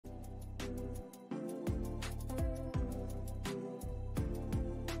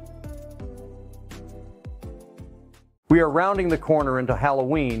We are rounding the corner into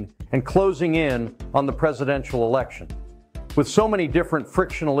Halloween and closing in on the presidential election. With so many different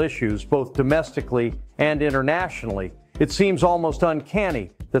frictional issues, both domestically and internationally, it seems almost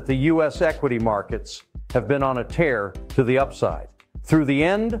uncanny that the U.S. equity markets have been on a tear to the upside. Through the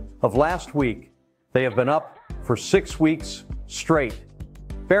end of last week, they have been up for 6 weeks straight.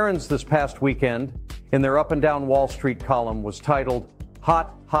 Barron's this past weekend, in their Up and Down Wall Street column, was titled,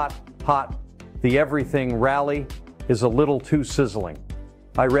 "Hot, Hot, Hot, the Everything Rally is a little too sizzling."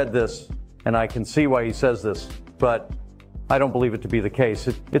 I read this, and I can see why he says this, but I don't believe it to be the case.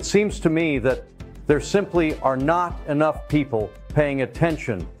 It seems to me that there simply are not enough people paying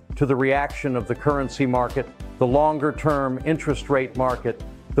attention to the reaction of the currency market, the longer-term interest rate market,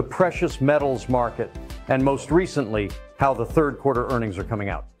 the precious metals market, and most recently, how the third quarter earnings are coming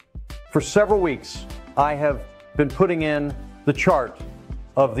out. For several weeks, I have been putting in the chart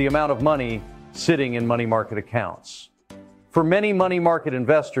of the amount of money sitting in money market accounts. For many money market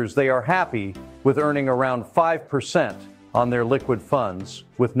investors, they are happy with earning around 5% on their liquid funds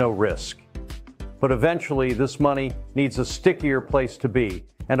with no risk. But eventually, this money needs a stickier place to be.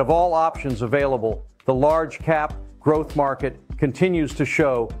 And of all options available, the large cap growth market continues to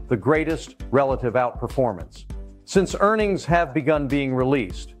show the greatest relative outperformance. Since earnings have begun being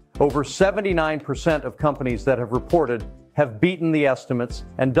released, over 79% of companies that have reported have beaten the estimates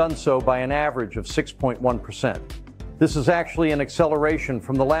and done so by an average of 6.1%. This is actually an acceleration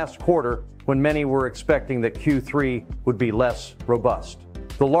from the last quarter when many were expecting that Q3 would be less robust.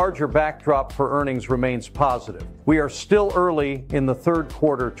 The larger backdrop for earnings remains positive. We are still early in the third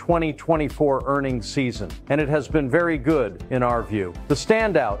quarter 2024 earnings season, and it has been very good in our view. The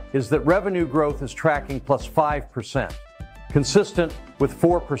standout is that revenue growth is tracking plus 5%, consistent with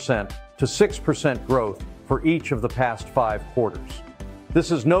 4% to 6% growth for each of the past 5 quarters. This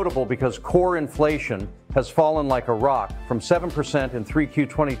is notable because core inflation has fallen like a rock from 7% in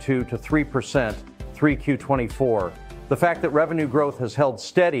 3Q22 to 3% 3Q24. The fact that revenue growth has held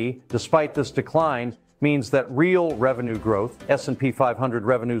steady despite this decline means that real revenue growth, S&P 500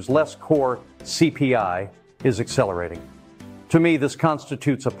 revenues less core CPI, is accelerating. To me, this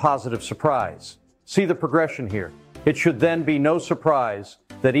constitutes a positive surprise. See the progression here. It should then be no surprise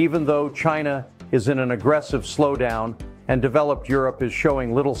that even though China is in an aggressive slowdown and developed Europe is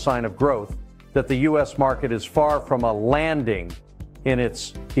showing little sign of growth, that the U.S. market is far from a landing in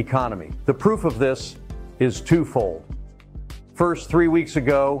its economy. The proof of this is twofold. First, 3 weeks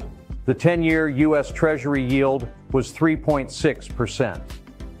ago, the 10-year U.S. Treasury yield was 3.6%.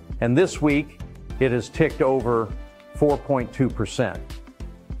 And this week, it has ticked over 4.2%.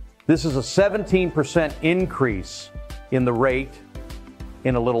 This is a 17% increase in the rate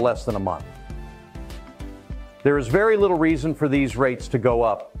in a little less than a month. There is very little reason for these rates to go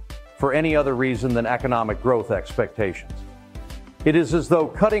up for any other reason than economic growth expectations. It is as though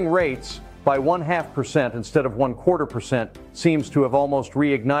cutting rates by 0.5% instead of 0.25% seems to have almost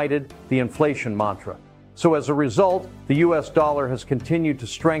reignited the inflation mantra. So as a result, the US dollar has continued to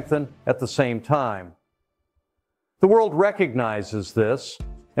strengthen at the same time. The world recognizes this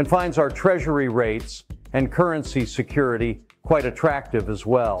and finds our treasury rates and currency security quite attractive as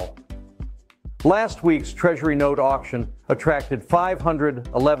well. Last week's Treasury note auction attracted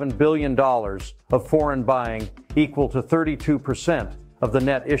 $511 billion of foreign buying, equal to 32% of the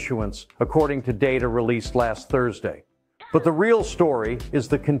net issuance, according to data released last Thursday. But the real story is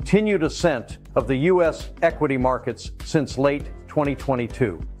the continued ascent of the U.S. equity markets since late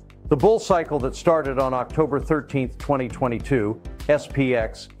 2022. The bull cycle that started on October 13, 2022,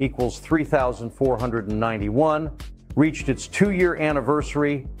 SPX equals 3,491, reached its 2-year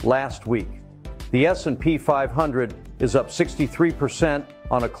anniversary last week. The S&P 500 is up 63%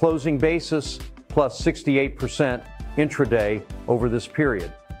 on a closing basis, plus 68% intraday over this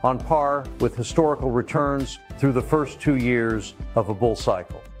period, on par with historical returns through the first 2 years of a bull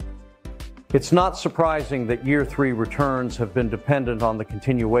cycle. It's not surprising that year 3 returns have been dependent on the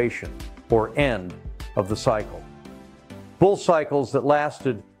continuation, or end, of the cycle. Bull cycles that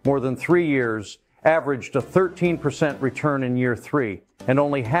lasted more than 3 years averaged a 13% return in year 3, and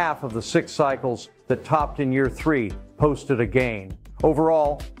only half of the 6 cycles that topped in year 3 posted a gain.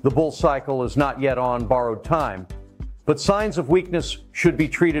 Overall, the bull cycle is not yet on borrowed time, but signs of weakness should be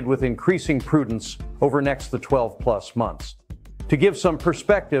treated with increasing prudence over next the 12-plus months. To give some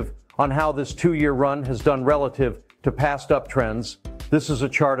perspective on how this 2-year run has done relative to past uptrends, this is a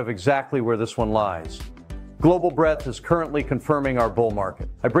chart of exactly where this one lies. Global breadth is currently confirming our bull market.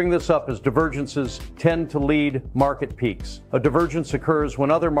 I bring this up as divergences tend to lead market peaks. A divergence occurs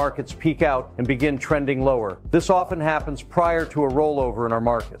when other markets peak out and begin trending lower. This often happens prior to a rollover in our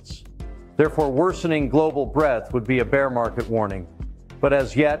markets. Therefore, worsening global breadth would be a bear market warning, but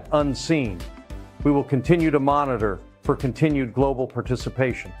as yet unseen. We will continue to monitor for continued global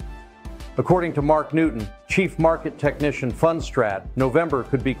participation. According to Mark Newton, Chief Market Technician Fundstrat, November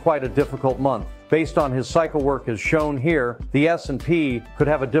could be quite a difficult month. Based on his cycle work as shown here, the S&P could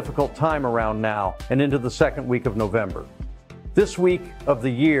have a difficult time around now and into the second week of November. This week of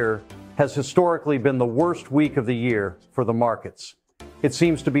the year has historically been the worst week of the year for the markets. It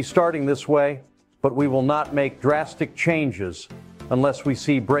seems to be starting this way, but we will not make drastic changes unless we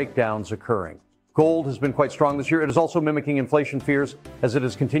see breakdowns occurring. Gold has been quite strong this year. It is also mimicking inflation fears as it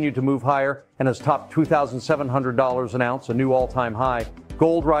has continued to move higher and has topped $2,700 an ounce, a new all-time high.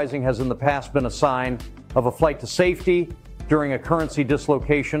 Gold rising has in the past been a sign of a flight to safety during a currency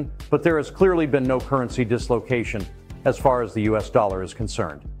dislocation, but there has clearly been no currency dislocation as far as the US dollar is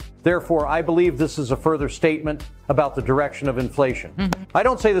concerned. Therefore, I believe this is a further statement about the direction of inflation. I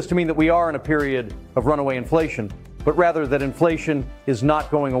don't say this to mean that we are in a period of runaway inflation, but rather that inflation is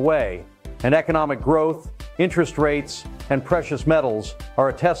not going away. And economic growth, interest rates, and precious metals are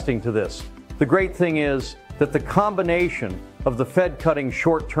attesting to this. The great thing is that the combination of the Fed cutting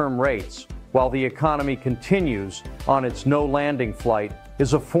short-term rates while the economy continues on its no-landing flight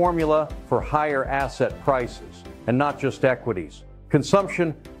is a formula for higher asset prices, and not just equities.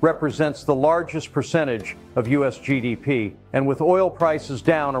 Consumption represents the largest percentage of U.S. GDP, and with oil prices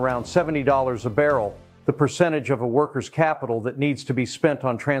down around $70 a barrel, the percentage of a worker's capital that needs to be spent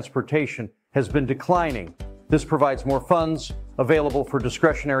on transportation has been declining. This provides more funds available for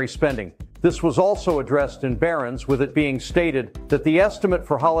discretionary spending. This was also addressed in Barron's, with it being stated that the estimate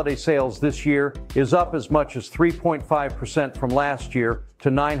for holiday sales this year is up as much as 3.5% from last year to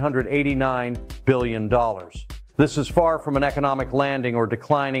 $989 billion. This is far from an economic landing or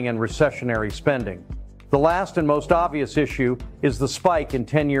declining and recessionary spending. The last and most obvious issue is the spike in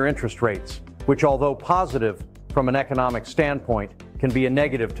 10-year interest rates, which, although positive from an economic standpoint, can be a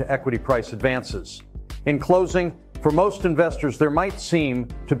negative to equity price advances. In closing, for most investors, there might seem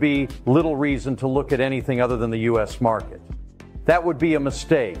to be little reason to look at anything other than the U.S. market. That would be a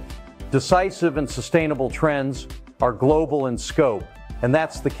mistake. Decisive and sustainable trends are global in scope, and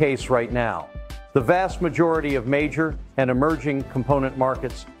that's the case right now. The vast majority of major and emerging component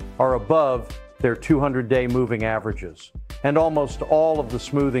markets are above their 200-day moving averages, and almost all of the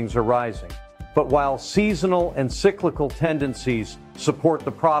smoothings are rising. But while seasonal and cyclical tendencies support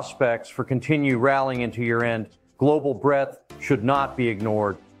the prospects for continued rallying into year-end, global breadth should not be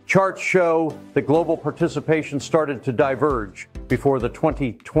ignored. Charts show that global participation started to diverge before the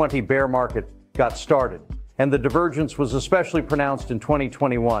 2020 bear market got started, and the divergence was especially pronounced in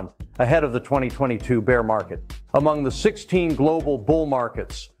 2021, ahead of the 2022 bear market. Among the 16 global bull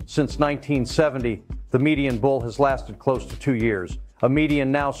markets since 1970, the median bull has lasted close to 2 years, a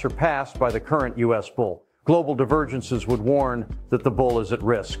median now surpassed by the current U.S. bull. Global divergences would warn that the bull is at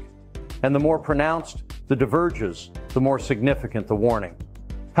risk. And the more pronounced the diverges, the more significant the warning.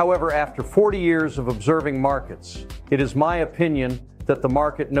 However, after 40 years of observing markets, it is my opinion that the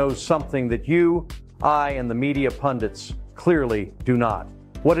market knows something that you, I, and the media pundits clearly do not.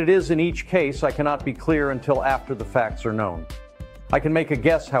 What it is in each case, I cannot be clear until after the facts are known. I can make a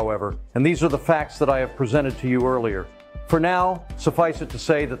guess, however, and these are the facts that I have presented to you earlier. For now, suffice it to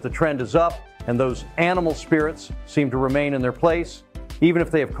say that the trend is up, and those animal spirits seem to remain in their place, even if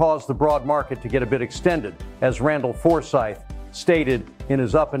they have caused the broad market to get a bit extended, as Randall Forsyth stated in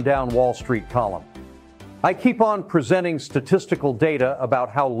his Up and Down Wall Street column. I keep on presenting statistical data about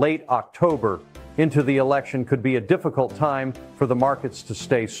how late October into the election could be a difficult time for the markets to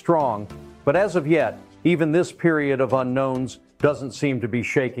stay strong, but as of yet, even this period of unknowns doesn't seem to be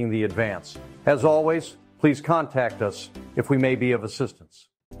shaking the advance. As always, please contact us if we may be of assistance.